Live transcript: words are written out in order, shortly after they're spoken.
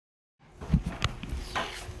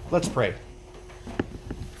Let's pray.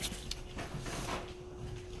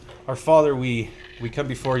 Our Father, we come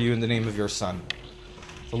before you in the name of your Son,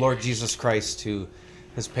 the Lord Jesus Christ, who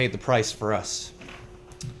has paid the price for us.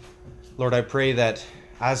 Lord, I pray that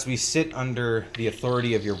as we sit under the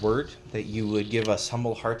authority of your word, that you would give us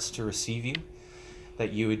humble hearts to receive you,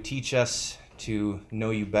 that you would teach us to know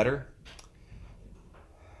you better,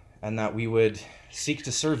 and that we would seek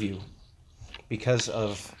to serve you because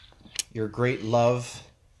of your great love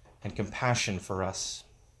and compassion for us.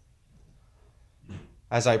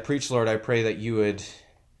 As I preach, Lord, I pray that you would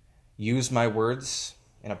use my words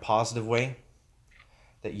in a positive way,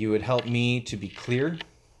 that you would help me to be clear,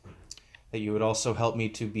 that you would also help me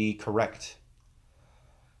to be correct.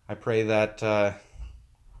 I pray that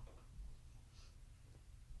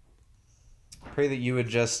you would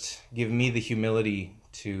just give me the humility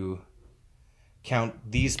to count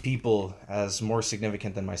these people as more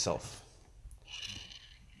significant than myself.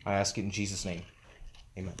 I ask it in Jesus' name.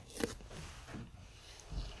 Amen.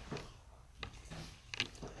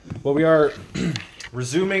 Well, we are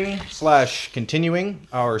resuming/continuing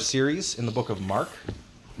our series in the book of Mark.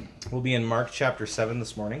 We'll be in Mark chapter 7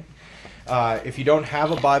 this morning. If you don't have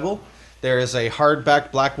a Bible, there is a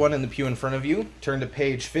hardback black one in the pew in front of you. Turn to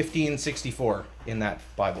page 1564 in that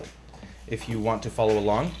Bible if you want to follow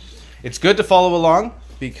along. It's good to follow along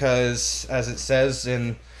because, as it says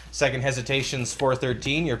in 2 Hesitations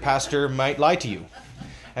 4:13, your pastor might lie to you.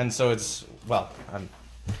 And so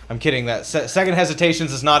I'm kidding. That 2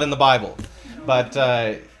 Hesitations is not in the Bible. But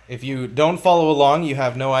if you don't follow along, you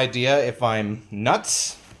have no idea if I'm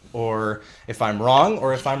nuts or if I'm wrong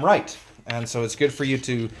or if I'm right. And so it's good for you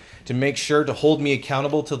to make sure to hold me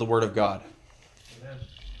accountable to the Word of God.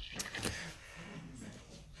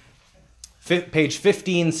 Page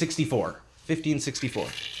 1564. 1564.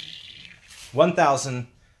 1564.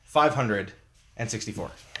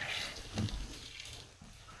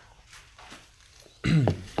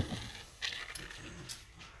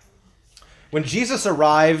 When Jesus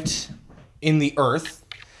arrived in the earth,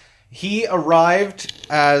 he arrived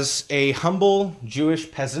as a humble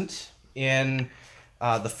Jewish peasant in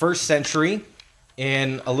the first century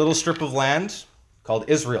in a little strip of land called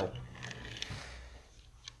Israel.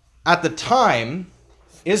 At the time,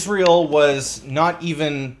 Israel was not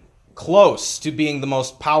even close to being the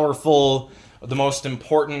most powerful, the most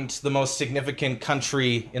important, the most significant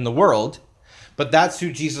country in the world. But that's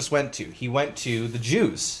who Jesus went to. He went to the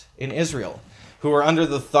Jews in Israel, who were under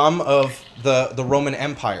the thumb of the Roman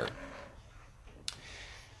Empire.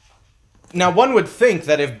 Now, one would think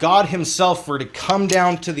that if God himself were to come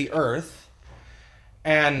down to the earth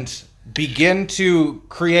and begin to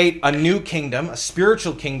create a new kingdom, a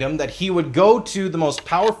spiritual kingdom, that he would go to the most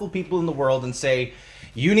powerful people in the world and say,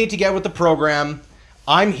 you need to get with the program.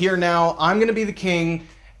 I'm here now. I'm going to be the king.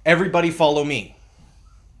 Everybody follow me.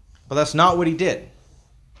 But that's not what he did.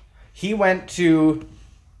 He went to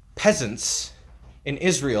peasants in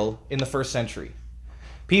Israel in the first century.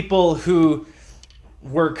 People who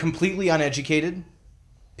were completely uneducated.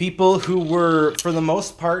 People who were, for the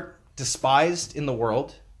most part, despised in the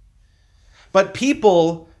world. But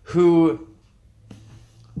people who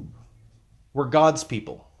were God's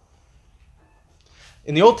people.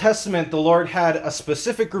 In the Old Testament, the Lord had a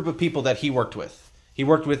specific group of people that he worked with. He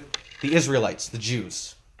worked with the Israelites, the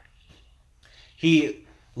Jews. He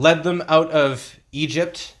led them out of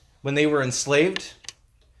Egypt when they were enslaved.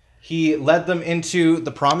 He led them into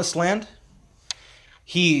the Promised Land.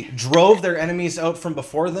 He drove their enemies out from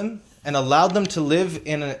before them and allowed them to live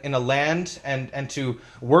in a land and to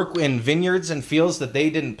work in vineyards and fields that they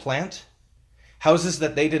didn't plant, houses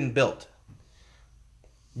that they didn't build.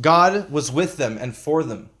 God was with them and for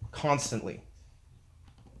them constantly.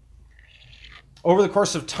 Over the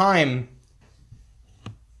course of time,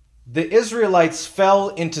 the Israelites fell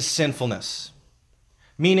into sinfulness,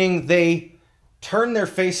 meaning they turned their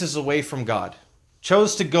faces away from God,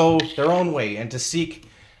 chose to go their own way and to seek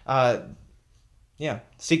their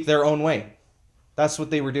own way. That's what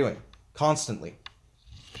they were doing, constantly.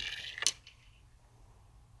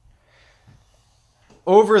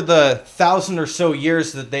 Over the 1,000 or so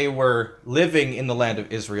years that they were living in the land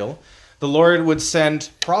of Israel, the Lord would send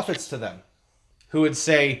prophets to them who would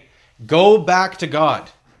say, go back to God.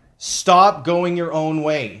 Stop going your own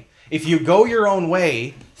way. If you go your own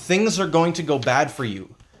way, things are going to go bad for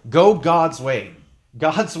you. Go God's way.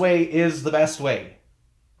 God's way is the best way.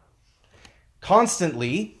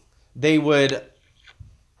 Constantly, they would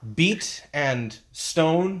beat and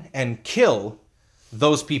stone and kill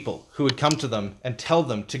those people who would come to them and tell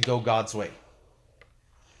them to go God's way.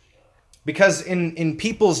 Because in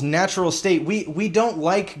people's natural state, we don't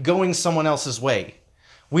like going someone else's way.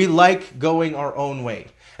 We like going our own way.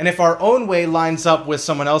 And if our own way lines up with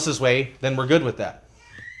someone else's way, then we're good with that.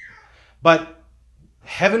 But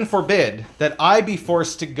heaven forbid that I be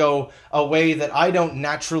forced to go a way that I don't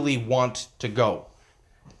naturally want to go.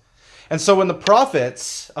 And so when the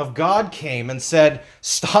prophets of God came and said,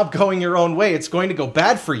 stop going your own way, it's going to go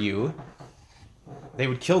bad for you, they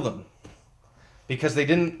would kill them because they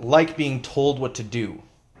didn't like being told what to do.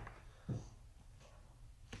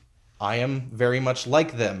 I am very much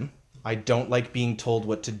like them. I don't like being told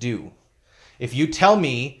what to do. If you tell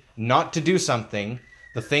me not to do something,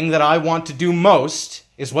 the thing that I want to do most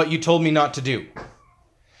is what you told me not to do.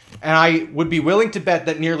 And I would be willing to bet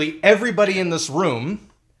that nearly everybody in this room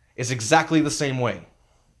is exactly the same way.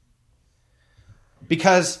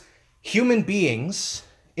 Because human beings,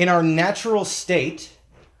 in our natural state,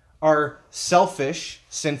 are selfish,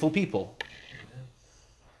 sinful people.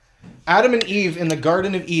 Adam and Eve in the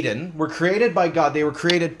Garden of Eden were created by God. They were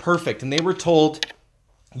created perfect, and they were told,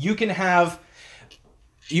 you can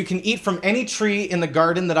eat from any tree in the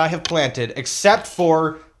garden that I have planted, except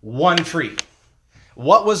for one tree.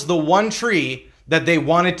 What was the one tree that they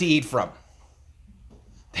wanted to eat from?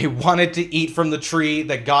 They wanted to eat from the tree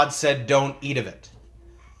that God said, don't eat of it.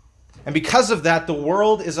 And because of that, the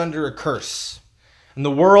world is under a curse. And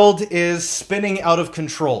the world is spinning out of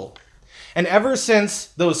control. And ever since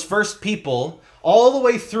those first people, all the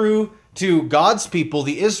way through to God's people,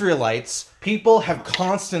 the Israelites, people have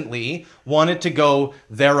constantly wanted to go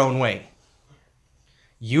their own way.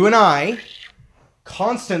 You and I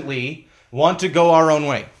constantly want to go our own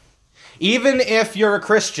way. Even if you're a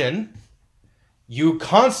Christian, you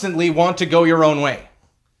constantly want to go your own way.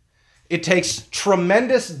 It takes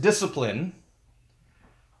tremendous discipline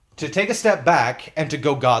to take a step back and to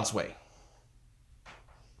go God's way.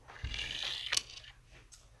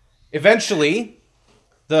 Eventually,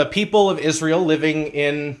 the people of Israel living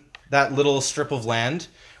in that little strip of land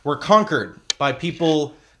were conquered by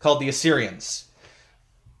people called the Assyrians.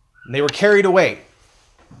 And they were carried away.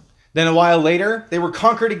 Then a while later, they were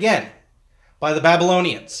conquered again by the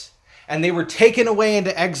Babylonians. And they were taken away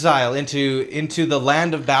into exile into the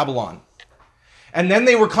land of Babylon. And then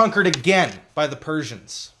they were conquered again by the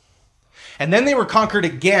Persians. And then they were conquered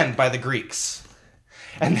again by the Greeks.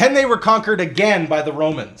 And then they were conquered again by the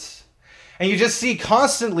Romans. And you just see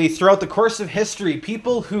constantly throughout the course of history,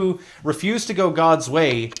 people who refuse to go God's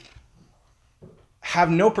way have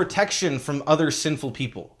no protection from other sinful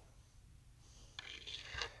people.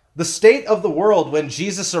 The state of the world when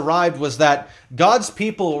Jesus arrived was that God's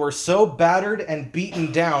people were so battered and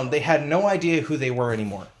beaten down, they had no idea who they were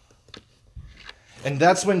anymore. And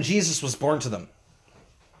that's when Jesus was born to them.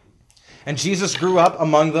 And Jesus grew up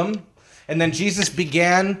among them, and then Jesus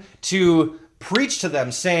began to preach to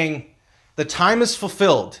them, saying, the time is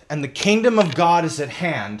fulfilled, and the kingdom of God is at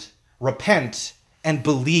hand. Repent and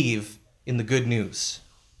believe in the good news.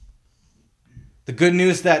 The good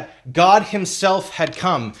news that God himself had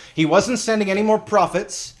come. He wasn't sending any more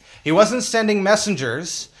prophets. He wasn't sending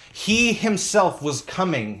messengers. He himself was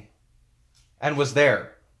coming and was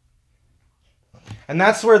there. And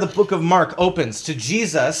that's where the book of Mark opens, to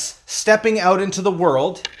Jesus stepping out into the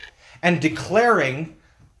world and declaring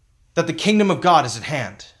that the kingdom of God is at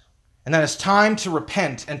hand. And that it's time to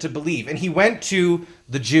repent and to believe. And he went to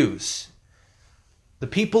the Jews, the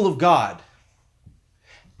people of God.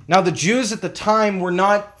 Now, the Jews at the time were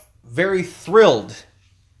not very thrilled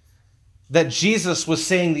that Jesus was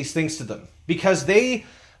saying these things to them, because they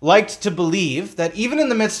liked to believe that even in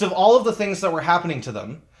the midst of all of the things that were happening to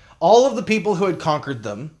them, all of the people who had conquered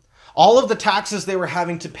them, all of the taxes they were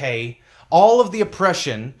having to pay, all of the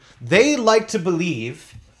oppression, they liked to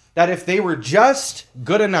believe that if they were just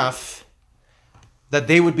good enough, that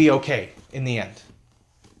they would be okay in the end.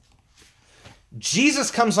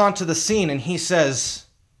 Jesus comes onto the scene and he says,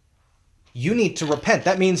 you need to repent.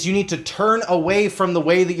 That means you need to turn away from the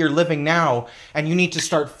way that you're living now, and you need to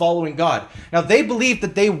start following God. Now, they believed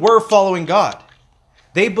that they were following God.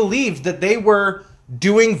 They believed that they were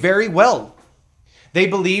doing very well. They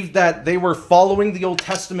believed that they were following the Old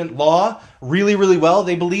Testament law really, really well.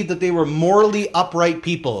 They believed that they were morally upright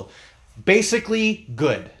people. Basically,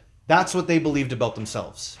 good. That's what they believed about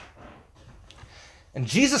themselves. And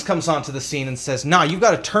Jesus comes onto the scene and says, nah, you've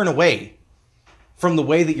got to turn away from the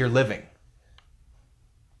way that you're living.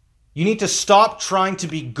 You need to stop trying to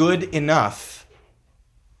be good enough.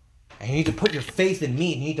 And you need to put your faith in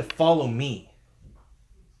me. And you need to follow me.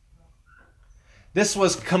 This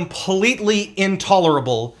was completely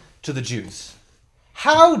intolerable to the Jews.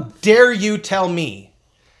 How dare you tell me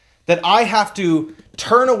that I have to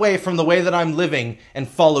turn away from the way that I'm living and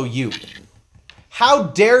follow you? How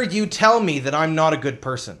dare you tell me that I'm not a good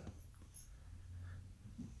person?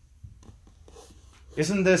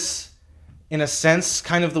 Isn't this, in a sense,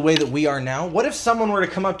 kind of the way that we are now? What if someone were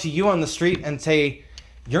to come up to you on the street and say,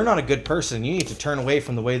 you're not a good person, you need to turn away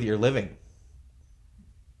from the way that you're living?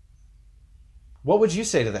 What would you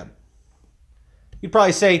say to them? You'd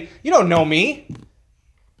probably say, you don't know me.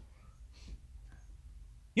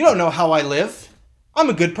 You don't know how I live. I'm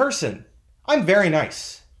a good person. I'm very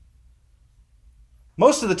nice.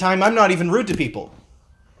 Most of the time, I'm not even rude to people.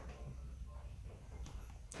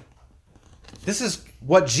 This is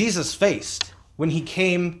what Jesus faced when he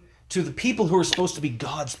came to the people who were supposed to be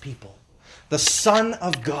God's people. The Son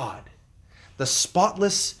of God, the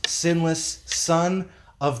spotless, sinless Son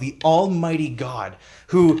of the Almighty God,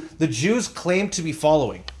 who the Jews claimed to be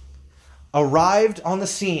following, arrived on the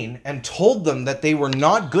scene and told them that they were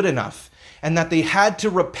not good enough and that they had to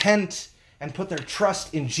repent and put their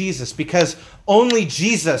trust in Jesus because only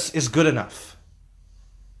Jesus is good enough.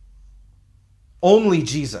 Only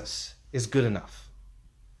Jesus is good enough.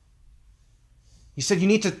 He said you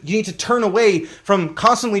need to turn away from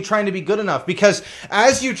constantly trying to be good enough, because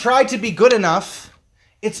as you try to be good enough,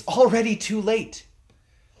 it's already too late.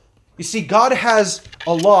 You see, God has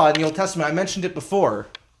a law in the Old Testament. I mentioned it before.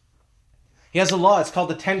 He has a law. It's called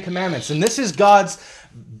the Ten Commandments. And this is God's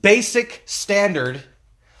basic standard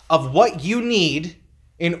of what you need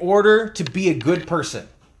in order to be a good person.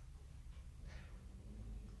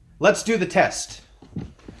 Let's do the test.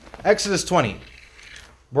 Exodus 20.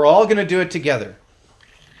 We're all going to do it together.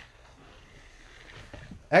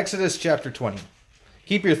 Exodus chapter 20.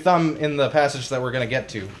 Keep your thumb in the passage that we're going to get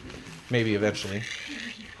to, maybe eventually.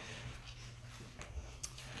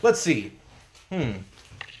 Let's see.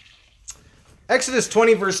 Exodus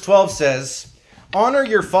 20 verse 12 says, "Honor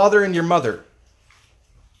your father and your mother."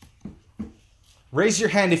 Raise your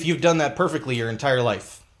hand if you've done that perfectly your entire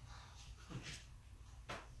life.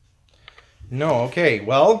 No, okay.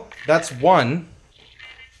 Well, that's one.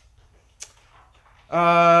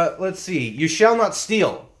 Let's see. You shall not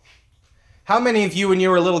steal. How many of you, when you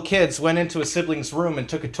were little kids, went into a sibling's room and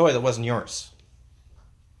took a toy that wasn't yours?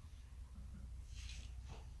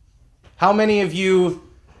 How many of you,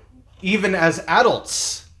 even as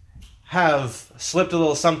adults, have slipped a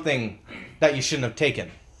little something that you shouldn't have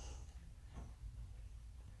taken?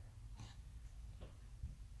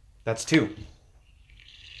 That's 2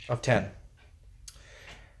 of 10.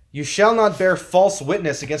 You shall not bear false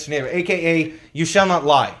witness against your neighbor, aka you shall not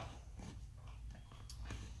lie.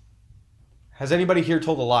 Has anybody here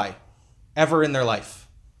told a lie ever in their life?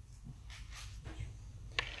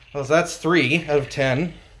 Well, so that's 3 out of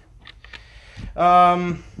 10.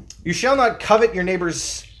 You shall not covet your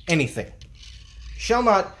neighbor's anything. Shall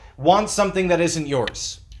not want something that isn't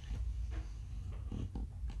yours.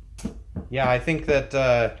 Yeah, I think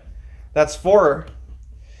that that's 4.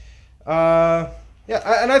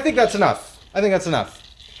 Yeah, and I think that's enough.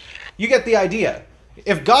 You get the idea.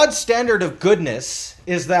 If God's standard of goodness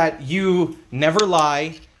is that you never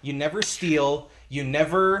lie, you never steal, you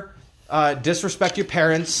never disrespect your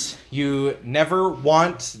parents, you never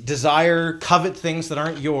desire, covet things that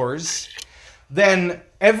aren't yours, then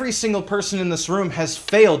every single person in this room has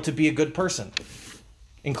failed to be a good person,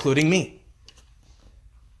 including me.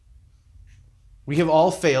 We have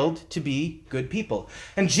all failed to be good people.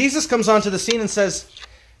 And Jesus comes onto the scene and says,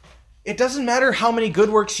 it doesn't matter how many good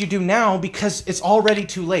works you do now because it's already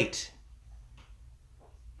too late.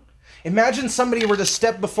 Imagine somebody were to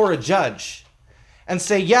step before a judge and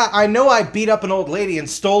say, yeah, I know I beat up an old lady and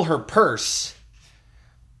stole her purse,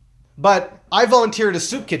 but I volunteer at a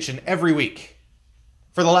soup kitchen every week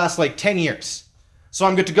for the last 10 years. So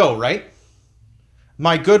I'm good to go, right?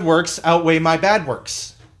 My good works outweigh my bad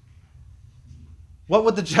works. What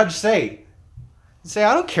would the judge say? He'd say,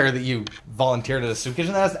 I don't care that you volunteered at a soup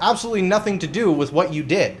kitchen. That has absolutely nothing to do with what you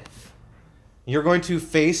did. You're going to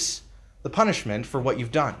face the punishment for what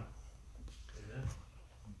you've done.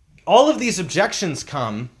 All of these objections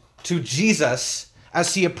come to Jesus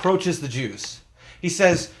as he approaches the Jews. He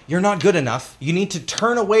says, you're not good enough. You need to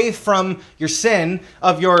turn away from your sin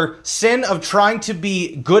of trying to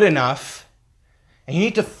be good enough, and you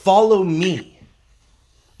need to follow me.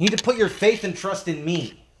 You need to put your faith and trust in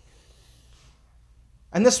me.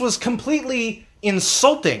 And this was completely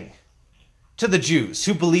insulting to the Jews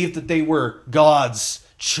who believed that they were God's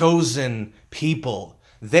chosen people.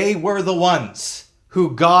 They were the ones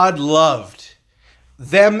who God loved.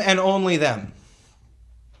 Them and only them.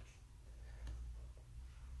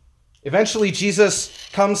 Eventually, Jesus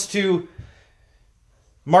comes to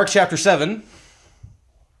Mark chapter 7.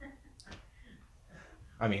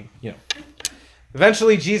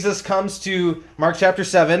 Eventually, Jesus comes to Mark chapter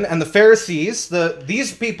 7, and the Pharisees,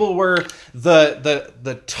 these people were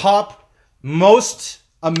the top, most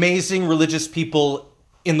amazing religious people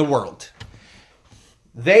in the world.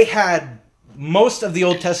 They had most of the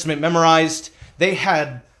Old Testament memorized. They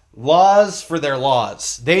had laws for their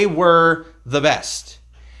laws. They were the best.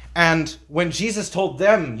 And when Jesus told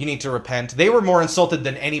them, you need to repent, they were more insulted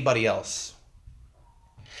than anybody else.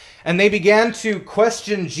 And they began to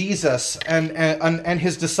question Jesus and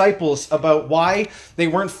his disciples about why they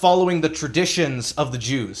weren't following the traditions of the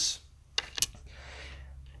Jews.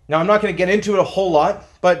 Now, I'm not going to get into it a whole lot,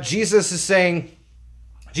 but Jesus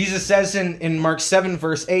says in Mark 7,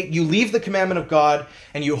 verse 8, you leave the commandment of God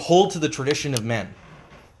and you hold to the tradition of men.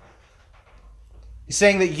 He's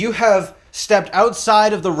saying that you have stepped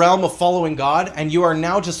outside of the realm of following God, and you are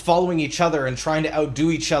now just following each other and trying to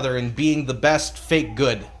outdo each other and being the best fake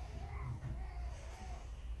good.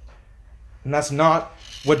 And that's not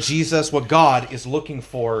what God is looking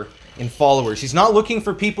for in followers. He's not looking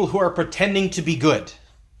for people who are pretending to be good.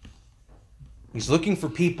 He's looking for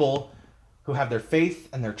people who have their faith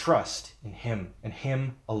and their trust in Him and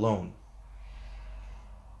Him alone.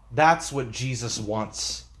 That's what Jesus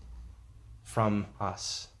wants from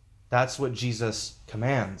us. That's what Jesus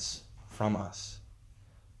commands from us.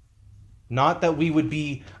 Not that we would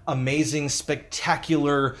be amazing,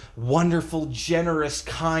 spectacular, wonderful, generous,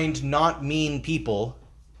 kind, not mean people,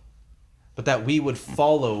 but that we would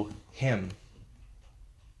follow Him.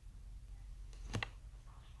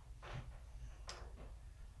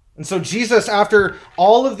 And so Jesus, after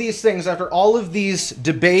all of these things, after all of these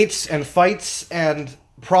debates and fights and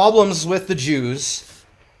problems with the Jews,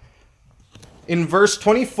 in verse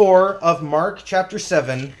 24 of Mark chapter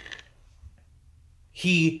 7,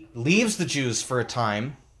 he leaves the Jews for a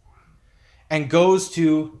time and goes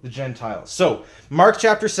to the Gentiles. So, Mark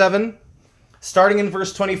chapter 7, starting in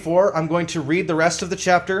verse 24, I'm going to read the rest of the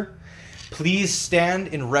chapter. Please stand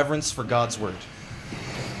in reverence for God's word.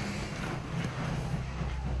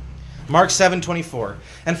 Mark 7:24.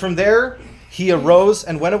 And from there he arose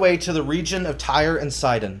and went away to the region of Tyre and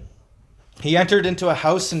Sidon. He entered into a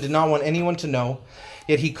house and did not want anyone to know,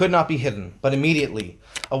 yet he could not be hidden. But immediately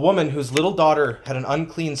a woman whose little daughter had an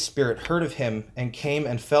unclean spirit heard of him and came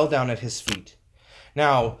and fell down at his feet.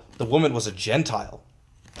 Now the woman was a Gentile,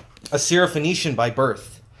 a Syrophoenician by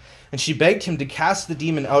birth, and she begged him to cast the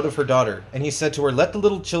demon out of her daughter. And he said to her, let the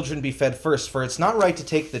little children be fed first, for it's not right to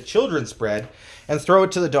take the children's bread and throw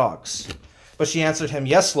it to the dogs. But she answered him,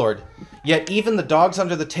 yes, Lord, yet even the dogs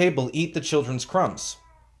under the table eat the children's crumbs.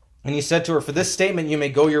 And he said to her, for this statement you may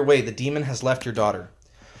go your way, the demon has left your daughter.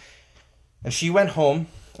 And she went home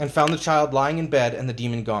and found the child lying in bed and the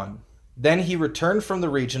demon gone. Then he returned from the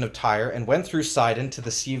region of Tyre and went through Sidon to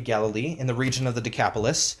the Sea of Galilee in the region of the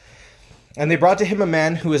Decapolis. And they brought to him a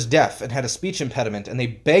man who was deaf and had a speech impediment, and they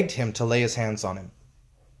begged him to lay his hands on him.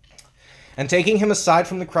 And taking him aside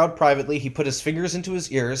from the crowd privately, he put his fingers into his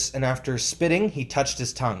ears, and after spitting, he touched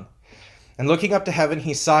his tongue. And looking up to heaven,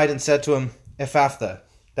 he sighed and said to him, Ephphatha,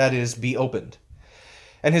 that is, be opened.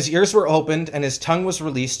 And his ears were opened, and his tongue was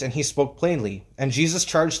released, and he spoke plainly. And Jesus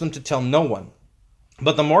charged them to tell no one.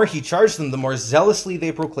 But the more he charged them, the more zealously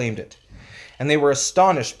they proclaimed it. And they were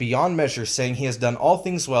astonished beyond measure, saying, he has done all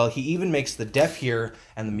things well. He even makes the deaf hear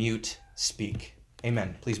and the mute speak.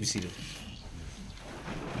 Amen. Please be seated.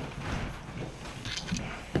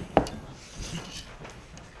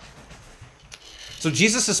 So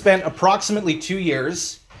Jesus has spent approximately 2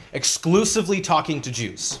 years exclusively talking to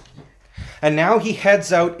Jews. And now he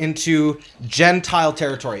heads out into Gentile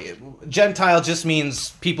territory. Gentile just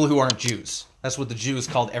means people who aren't Jews. That's what the Jews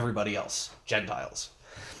called everybody else, Gentiles.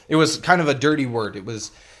 It was kind of a dirty word. It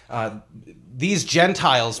was these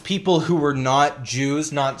Gentiles, people who were not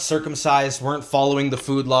Jews, not circumcised, weren't following the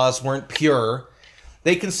food laws, weren't pure.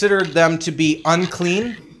 They considered them to be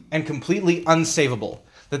unclean and completely unsavable,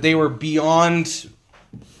 that they were beyond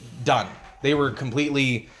done. They were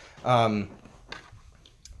completely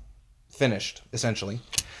finished, essentially.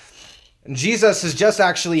 And Jesus has just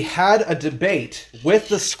actually had a debate with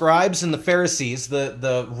the scribes and the Pharisees,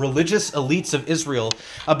 the religious elites of Israel,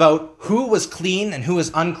 about who was clean and who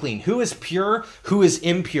is unclean, who is pure, who is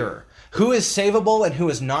impure, who is savable and who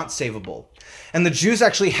is not savable. And the Jews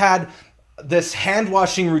actually had this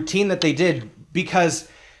hand-washing routine that they did because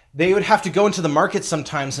they would have to go into the market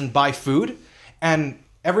sometimes and buy food, and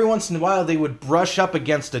every once in a while they would brush up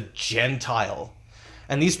against a Gentile.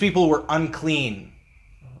 And these people were unclean.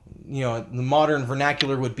 You know, the modern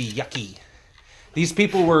vernacular would be yucky. These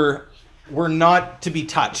people were not to be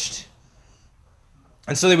touched.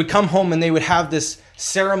 And so they would come home and they would have this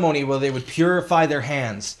ceremony where they would purify their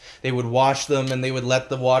hands. They would wash them and they would let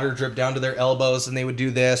the water drip down to their elbows and they would do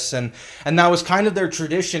this. And that was kind of their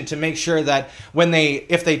tradition to make sure that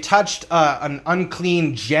if they touched an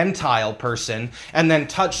unclean Gentile person and then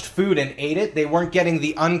touched food and ate it, they weren't getting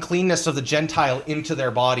the uncleanness of the Gentile into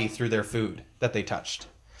their body through their food that they touched.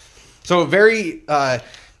 So very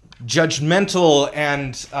judgmental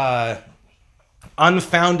and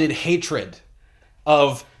unfounded hatred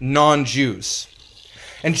of non-Jews.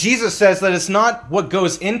 And Jesus says that it's not what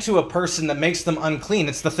goes into a person that makes them unclean.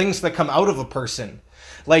 It's the things that come out of a person,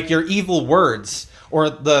 like your evil words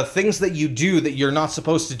or the things that you do that you're not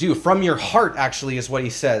supposed to do. From your heart, actually, is what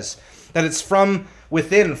he says. That it's from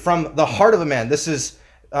within, from the heart of a man. This is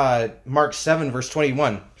Mark 7, verse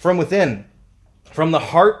 21. From within, from the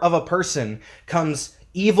heart of a person comes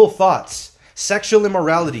evil thoughts, sexual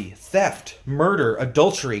immorality, theft, murder,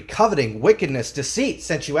 adultery, coveting, wickedness, deceit,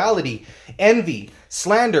 sensuality, envy,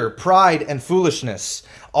 slander, pride, and foolishness.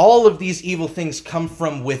 All of these evil things come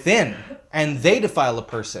from within, and they defile a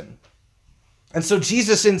person. And so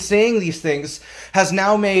Jesus, in saying these things, has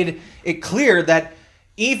now made it clear that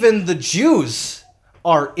even the Jews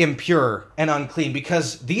are impure and unclean,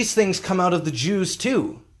 because these things come out of the Jews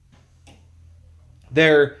too.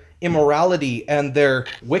 Their immorality and their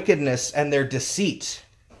wickedness and their deceit,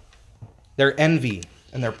 their envy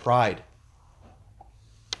and their pride.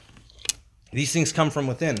 These things come from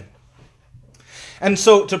within. And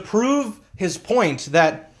so to prove his point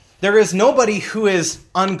that there is nobody who is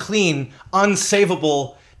unclean,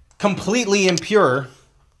 unsavable, completely impure,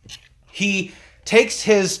 he takes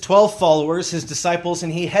his 12 followers, his disciples,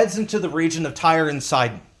 and he heads into the region of Tyre and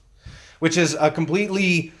Sidon, which is a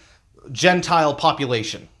completely Gentile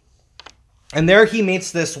population. And there he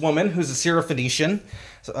meets this woman who's a Syrophoenician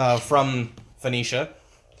from Phoenicia.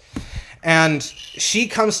 And she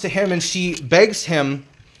comes to him and she begs him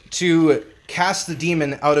to cast the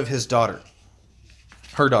demon out of his daughter.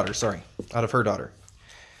 Out of her daughter.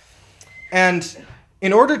 And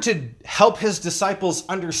in order to help his disciples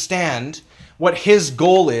understand what his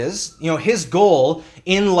goal is, his goal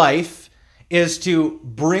in life is to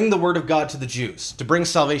bring the word of God to the Jews, to bring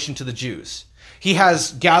salvation to the Jews. He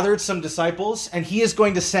has gathered some disciples, and he is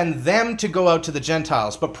going to send them to go out to the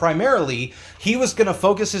Gentiles. But primarily, he was going to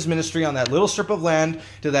focus his ministry on that little strip of land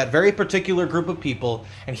to that very particular group of people,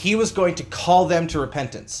 and he was going to call them to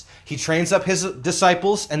repentance. He trains up his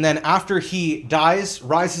disciples, and then after he dies,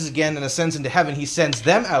 rises again, and ascends into heaven, he sends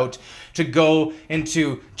them out to go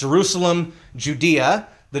into Jerusalem, Judea,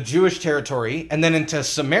 the Jewish territory, and then into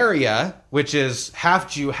Samaria, which is half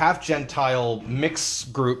Jew, half Gentile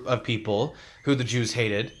mixed group of people who the Jews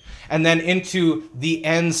hated, and then into the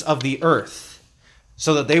ends of the earth,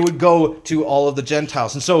 so that they would go to all of the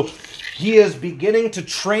Gentiles. And so he is beginning to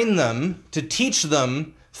train them, to teach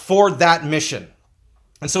them for that mission.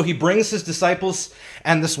 And so he brings his disciples,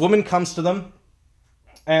 and this woman comes to them,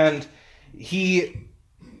 and he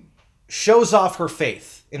shows off her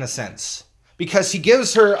faith, in a sense, because he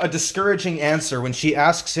gives her a discouraging answer when she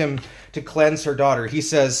asks him to cleanse her daughter. He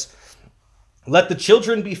says, "Let the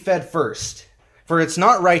children be fed first, for it's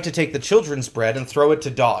not right to take the children's bread and throw it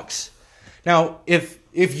to dogs." Now, if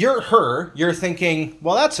you're her, you're thinking,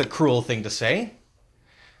 well, that's a cruel thing to say.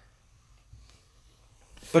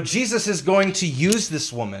 But Jesus is going to use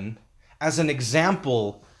this woman as an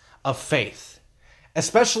example of faith,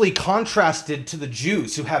 especially contrasted to the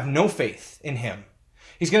Jews who have no faith in him.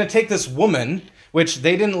 He's going to take this woman, which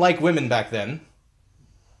they didn't like women back then.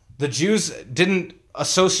 The Jews didn't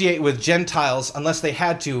associate with Gentiles unless they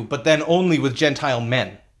had to, but then only with Gentile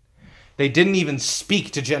men. They didn't even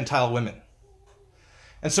speak to Gentile women.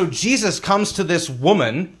 And so Jesus comes to this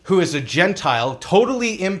woman who is a Gentile,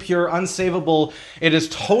 totally impure, unsavable. It is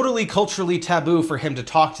totally culturally taboo for him to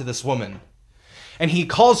talk to this woman. And he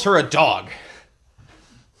calls her a dog.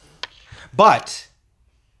 But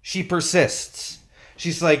she persists.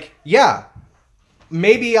 She's like, yeah,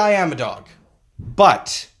 maybe I am a dog,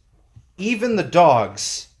 but even the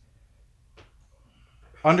dogs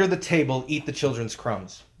under the table eat the children's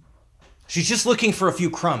crumbs. She's just looking for a few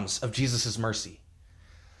crumbs of Jesus' mercy.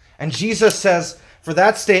 And Jesus says, for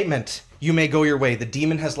that statement, you may go your way. The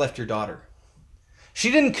demon has left your daughter. She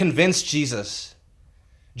didn't convince Jesus.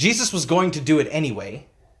 Jesus was going to do it anyway,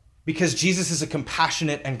 because Jesus is a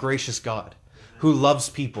compassionate and gracious God who loves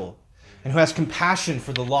people and who has compassion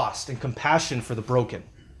for the lost and compassion for the broken.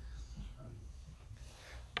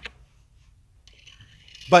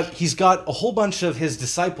 But he's got a whole bunch of his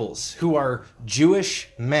disciples who are Jewish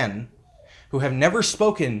men who have never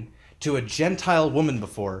spoken to a Gentile woman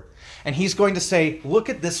before. And he's going to say, look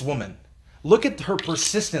at this woman. Look at her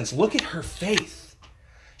persistence. Look at her faith.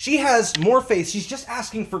 She has more faith. She's just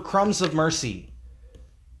asking for crumbs of mercy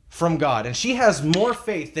from God. And she has more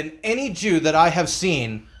faith than any Jew that I have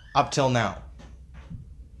seen up till now.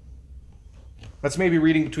 That's maybe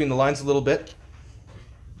reading between the lines a little bit.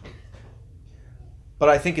 But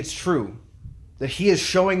I think it's true that he is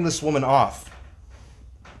showing this woman off.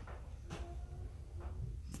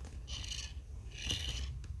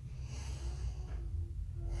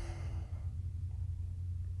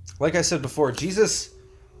 Like I said before, Jesus,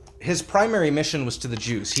 his primary mission was to the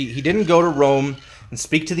Jews. He didn't go to Rome and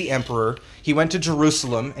speak to the emperor. He went to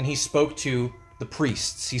Jerusalem and he spoke to the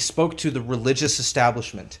priests. He spoke to the religious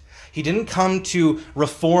establishment. He didn't come to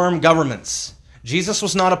reform governments. Jesus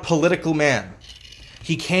was not a political man.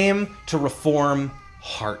 He came to reform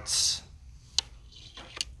hearts.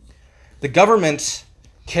 The government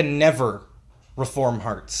can never reform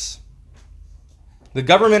hearts. The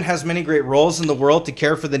government has many great roles in the world to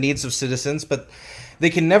care for the needs of citizens, but they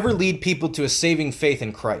can never lead people to a saving faith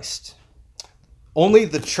in Christ. Only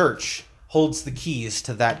the church holds the keys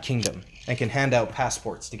to that kingdom and can hand out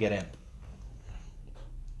passports to get in.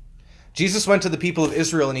 Jesus went to the people of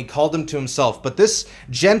Israel and he called them to himself. But this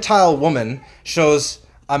Gentile woman shows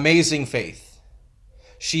amazing faith.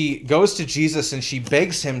 She goes to Jesus and she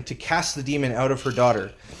begs him to cast the demon out of her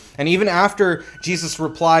daughter. And even after Jesus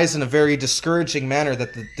replies in a very discouraging manner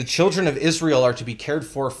that the children of Israel are to be cared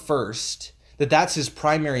for first, that's his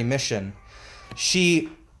primary mission,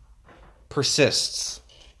 she persists.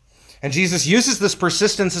 And Jesus uses this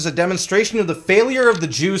persistence as a demonstration of the failure of the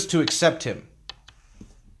Jews to accept him.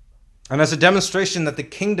 And as a demonstration that the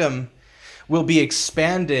kingdom will be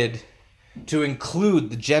expanded to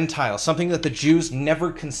include the Gentiles, something that the Jews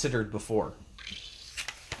never considered before.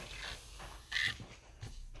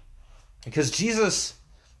 Because Jesus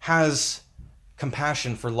has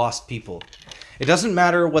compassion for lost people. It doesn't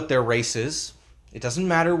matter what their race is. It doesn't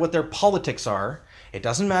matter what their politics are. It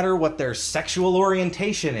doesn't matter what their sexual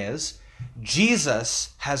orientation is.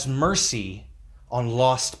 Jesus has mercy on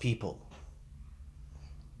lost people.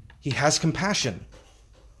 He has compassion.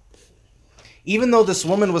 Even though this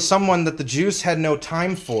woman was someone that the Jews had no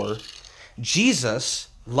time for, Jesus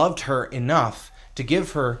loved her enough to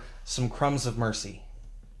give her some crumbs of mercy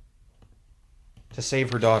to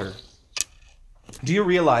save her daughter. Do you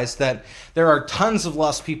realize that there are tons of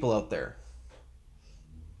lost people out there?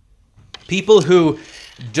 People who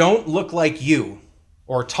don't look like you,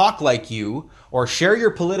 or talk like you, or share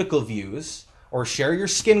your political views, or share your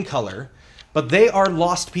skin color, but they are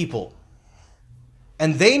lost people.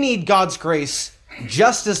 And they need God's grace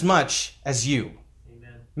just as much as you.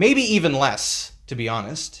 Amen. Maybe even less, to be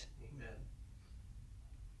honest. Amen.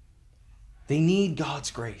 They need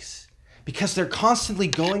God's grace because they're constantly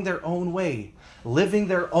going their own way, living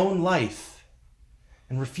their own life,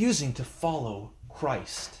 and refusing to follow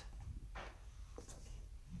Christ.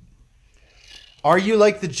 Are you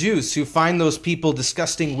like the Jews who find those people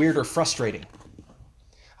disgusting, weird, or frustrating?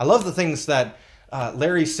 I love the things that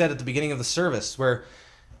Larry said at the beginning of the service, where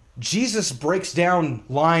Jesus breaks down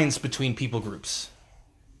lines between people groups.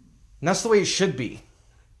 And that's the way it should be.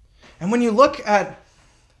 And when you look at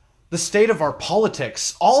the state of our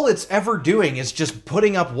politics, all it's ever doing is just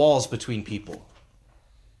putting up walls between people.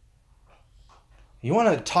 You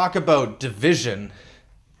want to talk about division?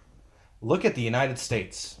 Look at the United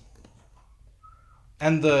States.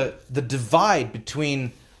 And the divide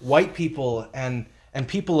between white people and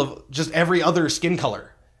people of just every other skin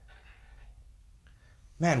color.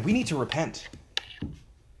 Man, we need to repent.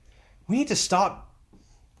 We need to stop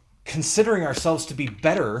considering ourselves to be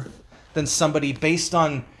better than somebody based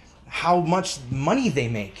on how much money they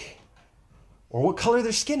make or what color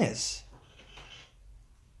their skin is.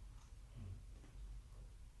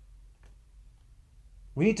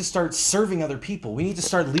 We need to start serving other people. We need to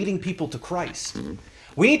start leading people to Christ.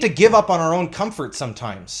 We need to give up on our own comfort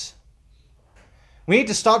sometimes. We need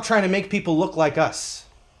to stop trying to make people look like us.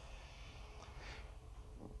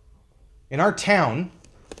 In our town,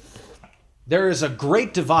 there is a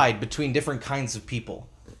great divide between different kinds of people.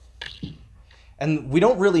 And we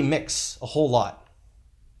don't really mix a whole lot.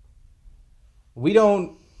 We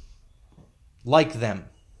don't like them.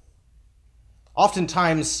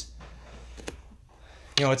 Oftentimes,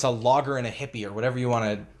 it's a logger and a hippie or whatever you want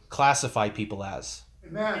to classify people as.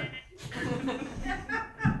 Amen.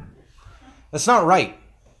 That's not right.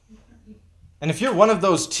 And if you're one of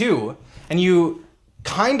those two, and you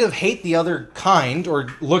kind of hate the other kind, or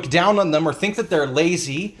look down on them, or think that they're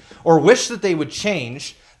lazy, or wish that they would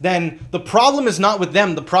change, then the problem is not with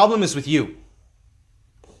them, the problem is with you.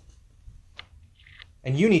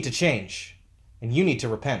 And you need to change. And you need to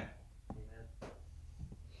repent.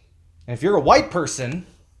 And if you're a white person,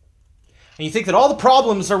 and you think that all the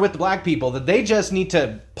problems are with the black people, that they just need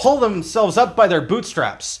to pull themselves up by their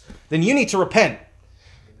bootstraps, then you need to repent.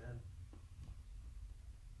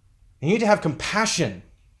 You need to have compassion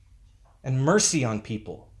and mercy on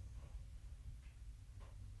people.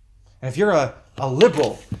 And if you're a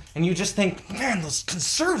liberal and you just think, man, those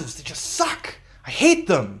conservatives, they just suck. I hate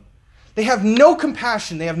them. They have no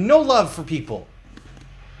compassion. They have no love for people.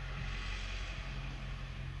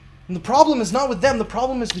 And the problem is not with them. The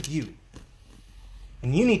problem is with you.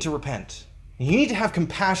 And you need to repent. And you need to have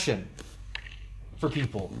compassion for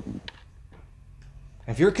people. And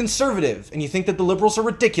if you're a conservative and you think that the liberals are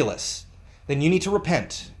ridiculous, then you need to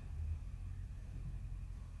repent.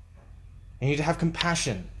 And you need to have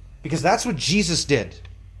compassion, because that's what Jesus did.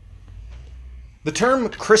 The term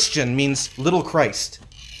Christian means little Christ.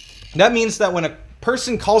 That means that when a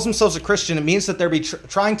person calls themselves a Christian, it means that they're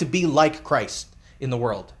trying to be like Christ in the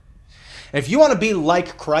world. And if you want to be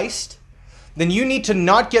like Christ, then you need to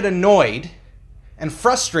not get annoyed and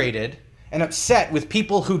frustrated and upset with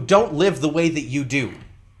people who don't live the way that you do.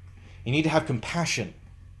 You need to have compassion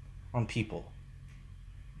on people.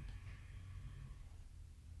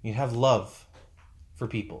 You need to have love for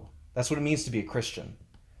people. That's what it means to be a Christian.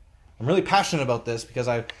 I'm really passionate about this because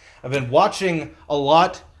I've been watching a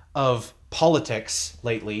lot of politics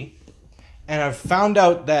lately, and I've found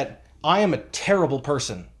out that I am a terrible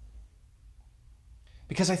person.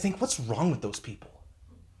 Because I think, what's wrong with those people?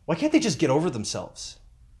 Why can't they just get over themselves?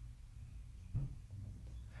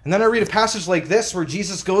 And then I read a passage like this where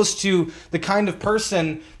Jesus goes to the kind of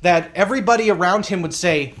person that everybody around him would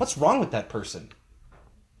say, what's wrong with that person?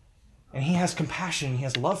 And he has compassion, he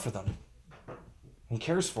has love for them. He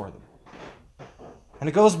cares for them. And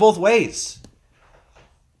it goes both ways.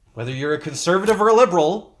 Whether you're a conservative or a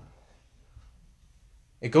liberal,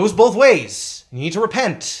 it goes both ways. You need to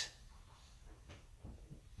repent.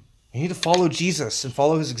 You need to follow Jesus and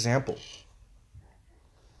follow his example.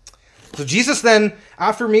 So Jesus then,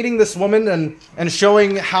 after meeting this woman and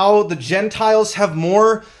showing how the Gentiles have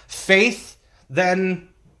more faith than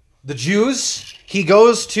the Jews, he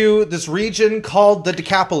goes to this region called the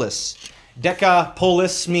Decapolis.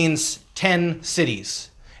 Decapolis means 10 cities.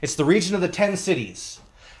 It's the region of the 10 cities.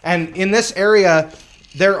 And in this area,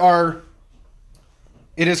 it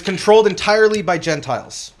is controlled entirely by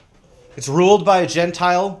Gentiles. It's ruled by a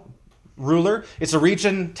Gentile ruler. It's a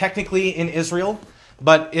region technically in Israel,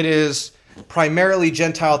 but it is primarily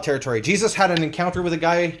Gentile territory. Jesus had an encounter with a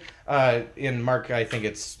guy in Mark,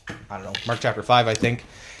 Mark chapter 5, I think,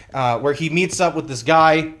 where he meets up with this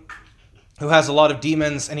guy who has a lot of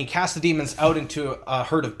demons, and he casts the demons out into a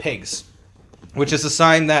herd of pigs, which is a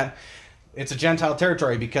sign that it's a Gentile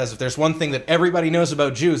territory, because if there's one thing that everybody knows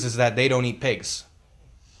about Jews is that they don't eat pigs.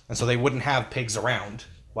 And so they wouldn't have pigs around.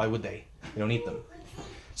 Why would they? They don't eat them.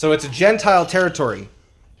 So it's a Gentile territory.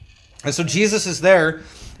 And so Jesus is there,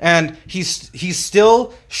 and he's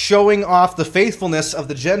still showing off the faithfulness of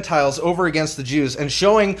the Gentiles over against the Jews, and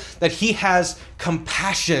showing that he has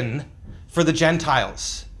compassion for the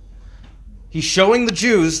Gentiles. He's showing the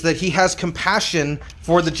Jews that he has compassion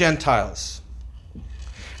for the Gentiles.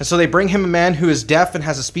 And so they bring him a man who is deaf and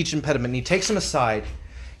has a speech impediment, and he takes him aside,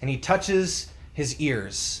 and he touches his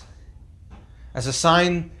ears. As a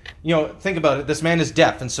sign, think about it, this man is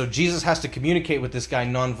deaf, and so Jesus has to communicate with this guy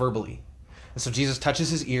non-verbally. And so Jesus touches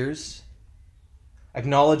his ears,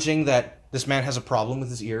 acknowledging that this man has a problem with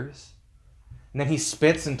his ears. And then he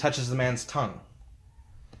spits and touches the man's tongue.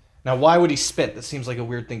 Now, why would he spit? That seems like a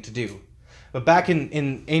weird thing to do. But back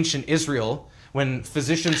in ancient Israel, when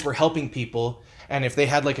physicians were helping people, and if they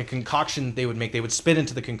had like a concoction they would make, they would spit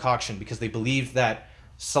into the concoction because they believed that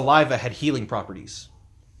saliva had healing properties.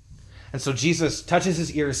 And so Jesus touches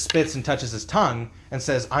his ears, spits, and touches his tongue, and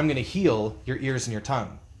says, I'm going to heal your ears and your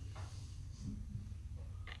tongue.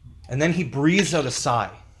 And then he breathes out a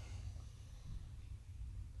sigh.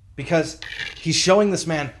 Because he's showing this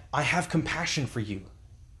man, I have compassion for you.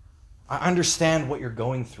 I understand what you're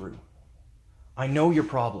going through. I know your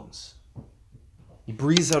problems. He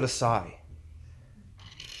breathes out a sigh.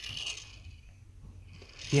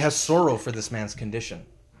 He has sorrow for this man's condition.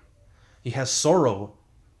 He has sorrow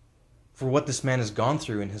for what this man has gone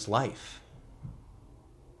through in his life.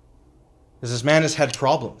 Because this man has had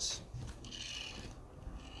problems.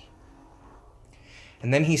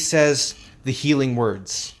 And then he says the healing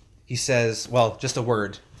words. He says, just a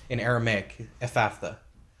word in Aramaic, ephphatha,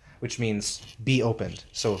 which means be opened.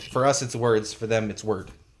 So for us it's words, for them it's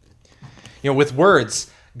word. With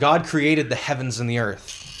words, God created the heavens and the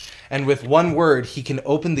earth. And with one word, he can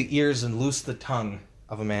open the ears and loose the tongue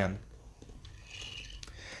of a man.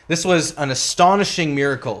 This was an astonishing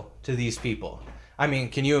miracle to these people. I mean,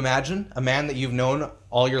 can you imagine a man that you've known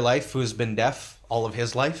all your life who has been deaf all of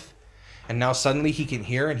his life, and now suddenly he can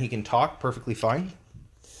hear and he can talk perfectly fine?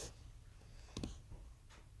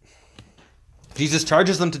 Jesus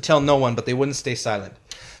charges them to tell no one, but they wouldn't stay silent.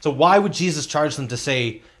 So why would Jesus charge them to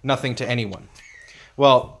say nothing to anyone?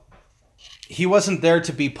 Well, he wasn't there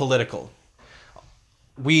to be political.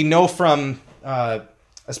 We know from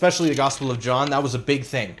especially the Gospel of John, that was a big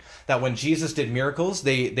thing. That when Jesus did miracles,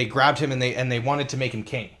 they grabbed him and they wanted to make him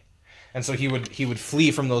king. And so he would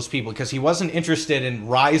flee from those people because he wasn't interested in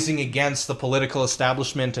rising against the political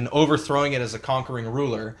establishment and overthrowing it as a conquering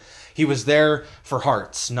ruler. He was there for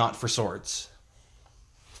hearts, not for swords.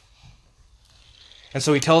 And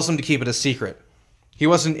so he tells them to keep it a secret. He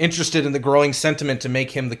wasn't interested in the growing sentiment to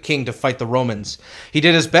make him the king to fight the Romans. He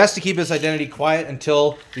did his best to keep his identity quiet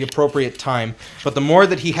until the appropriate time. But the more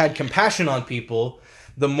that he had compassion on people,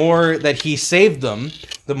 the more that he saved them,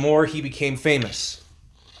 the more he became famous.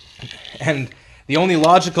 And the only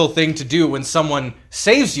logical thing to do when someone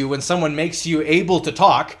saves you, when someone makes you able to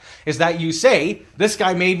talk, is that you say, "This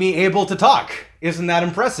guy made me able to talk." Isn't that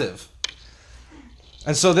impressive?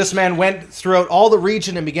 And so this man went throughout all the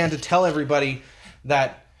region and began to tell everybody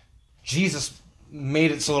that Jesus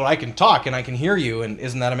made it so that I can talk and I can hear you, and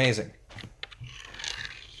isn't that amazing?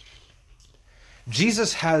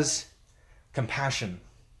 Jesus has compassion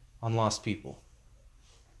on lost people,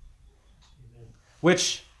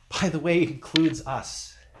 which, by the way, includes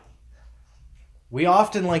us. We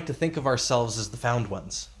often like to think of ourselves as the found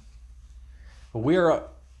ones, but we are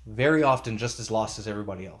very often just as lost as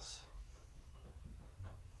everybody else.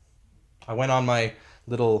 I went on my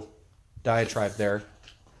little diatribe there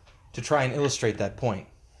to try and illustrate that point.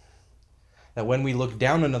 That when we look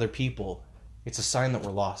down on other people, it's a sign that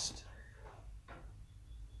we're lost.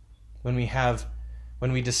 When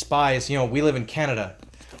we despise, we live in Canada,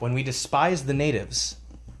 when we despise the natives,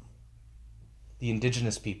 the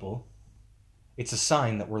indigenous people, it's a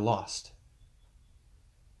sign that we're lost.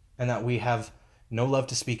 And that we have no love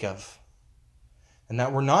to speak of. And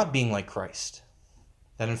that we're not being like Christ.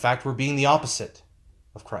 That in fact we're being the opposite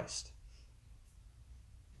of Christ.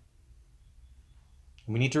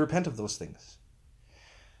 We need to repent of those things.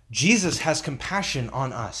 Jesus has compassion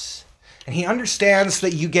on us. And he understands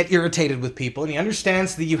that you get irritated with people. And he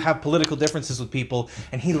understands that you have political differences with people.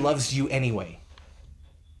 And he loves you anyway.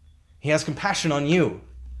 He has compassion on you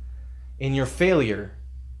in your failure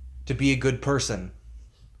to be a good person.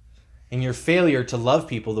 In your failure to love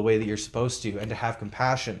people the way that you're supposed to and to have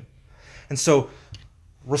compassion. And so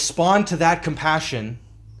respond to that compassion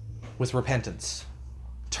with repentance.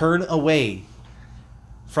 Turn away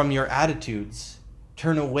from your attitudes.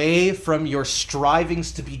 Turn away from your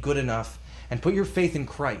strivings to be good enough and put your faith in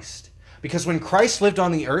Christ. Because when Christ lived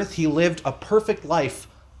on the earth, he lived a perfect life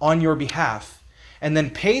on your behalf and then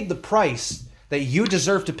paid the price that you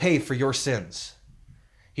deserve to pay for your sins.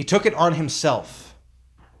 He took it on himself.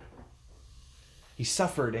 He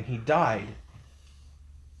suffered and he died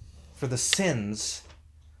for the sins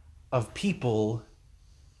of people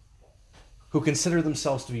who consider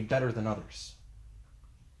themselves to be better than others.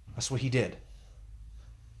 That's what he did.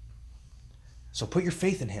 So put your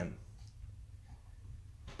faith in him.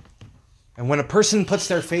 And when a person puts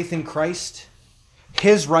their faith in Christ,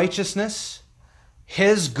 his righteousness,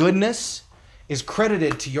 his goodness is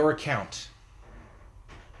credited to your account.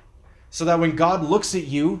 So that when God looks at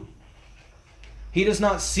you, he does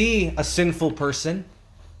not see a sinful person.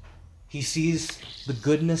 He sees the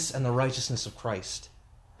goodness and the righteousness of Christ.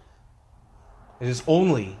 It is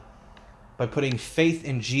only by putting faith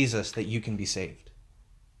in Jesus that you can be saved.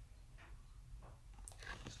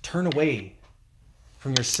 Turn away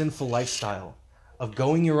from your sinful lifestyle of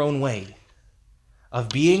going your own way, of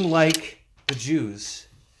being like the Jews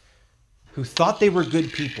who thought they were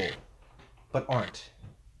good people but aren't.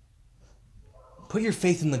 Put your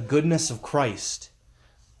faith in the goodness of Christ,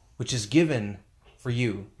 which is given for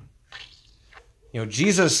you.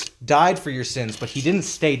 Jesus died for your sins, but he didn't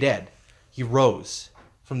stay dead. He rose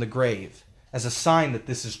from the grave as a sign that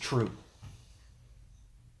this is true.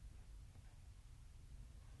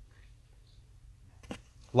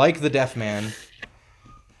 Like the deaf man,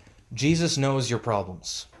 Jesus knows your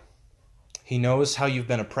problems. He knows how you've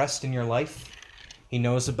been oppressed in your life. He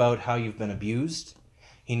knows about how you've been abused.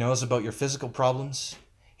 He knows about your physical problems.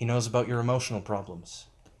 He knows about your emotional problems.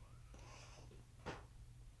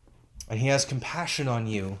 And he has compassion on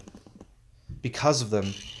you because of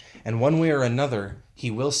them. And one way or another, he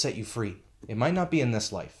will set you free. It might not be in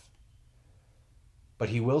this life, but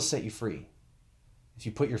he will set you free if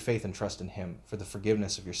you put your faith and trust in him for the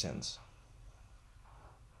forgiveness of your sins.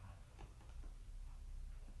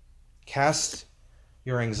 Cast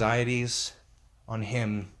your anxieties on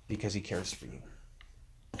him because he cares for you.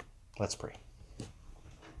 Let's pray.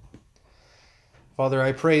 Father,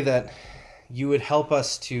 I pray that you would help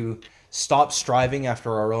us to stop striving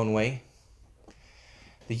after our own way,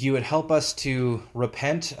 that you would help us to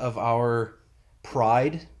repent of our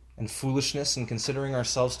pride and foolishness in considering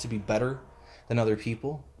ourselves to be better than other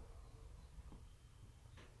people.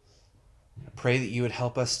 I pray that you would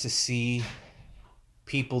help us to see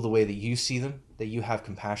people the way that you see them, that you have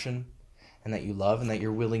compassion and that you love and that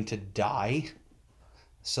you're willing to die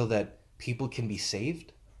so that people can be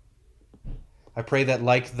saved. I pray that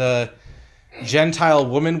like the Gentile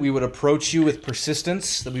woman, we would approach you with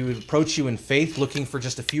persistence, that we would approach you in faith, looking for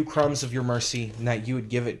just a few crumbs of your mercy, and that you would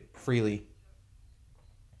give it freely.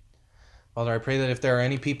 Father, I pray that if there are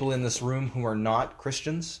any people in this room who are not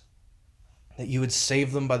Christians, that you would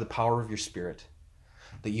save them by the power of your Spirit,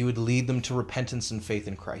 that you would lead them to repentance and faith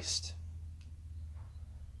in Christ.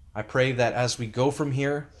 I pray that as we go from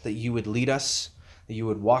here, that you would lead us, that you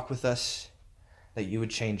would walk with us, that you would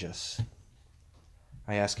change us.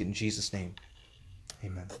 I ask it in Jesus' name.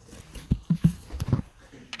 Amen.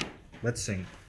 Let's sing.